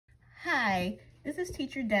Hi, this is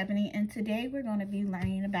Teacher Devaney, and today we're going to be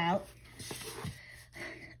learning about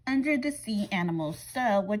under the sea animals.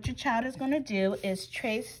 So what your child is going to do is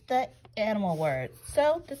trace the animal word.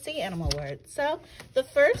 So the sea animal word. So the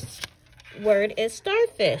first word is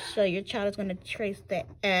starfish. So your child is going to trace the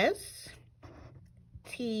S-T-A-R-F-I-S-H.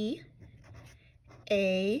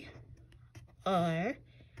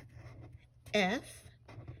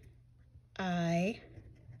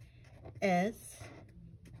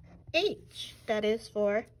 That is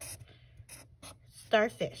for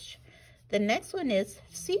starfish. The next one is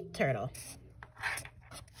sea turtle.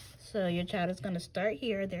 So your child is going to start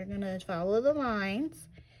here. They're going to follow the lines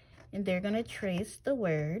and they're going to trace the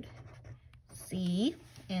word sea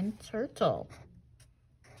and turtle.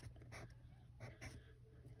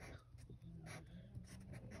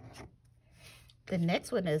 The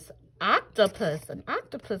next one is octopus. An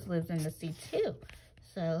octopus lives in the sea too.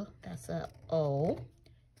 So that's a O-C-T-O-P-U-N-S.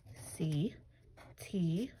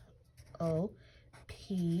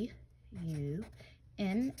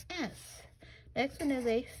 Next one is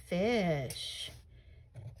a fish.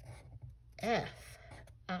 F-I-S-H.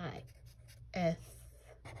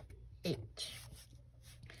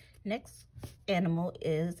 Next animal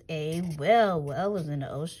is a whale. Whale is in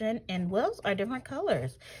the ocean, and whales are different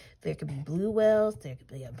colors. There could be blue whales. There could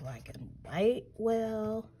be a black and white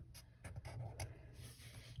whale.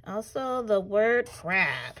 Also, the word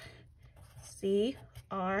crab.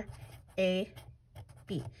 C-R-A-B.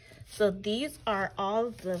 So these are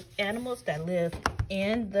all the animals that live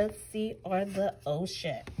in the sea or the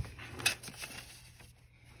ocean.